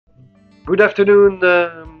Good afternoon,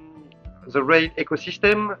 the rail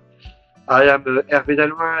ecosystem. I am Herve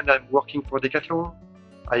and I'm working for Decathlon.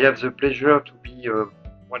 I have the pleasure to be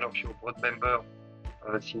one of your board members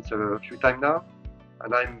since a few times now,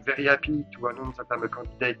 and I'm very happy to announce that I'm a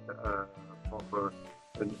candidate for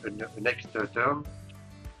the next term.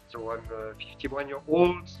 So I'm 51 years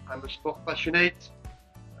old, I'm a sport passionate,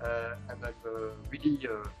 and I'm really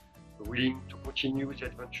willing to continue the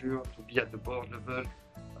adventure, to be at the board level,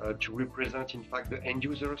 to represent, in fact, the end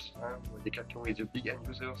users. Decathlon is a big end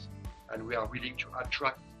users, and we are willing to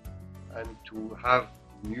attract and to have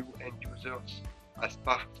new end users as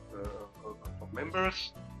part of our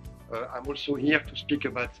members. I'm also here to speak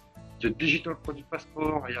about the digital product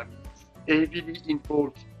passport. I am heavily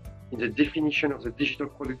involved in the definition of the digital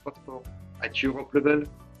product passport at Europe level,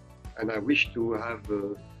 and I wish to have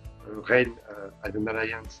RAIN as an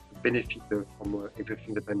alliance to benefit from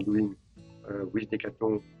everything that I'm doing with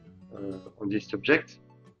Decathlon on this subject.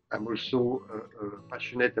 I'm also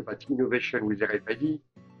passionate about innovation with RFID.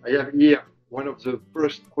 I have here one of the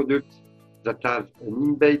first products that has an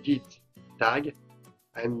embedded tag,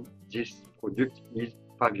 and this product is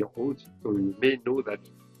 5 years old, so you may know that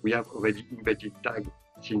we have already embedded tag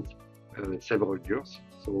since several years.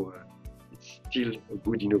 So it's still a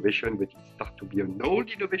good innovation, but it starts to be an old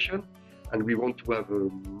innovation, and we want to have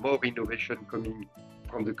more innovation coming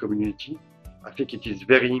from the community. I think it is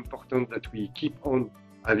very important that we keep on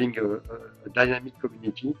having a dynamic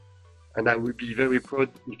community, and I will be very proud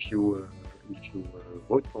if you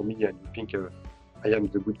vote for me and you think I am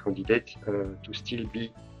the good candidate to still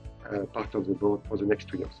be part of the board for the next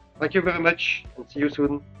 2 years. Thank you very much, and see you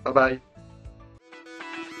soon. Bye bye.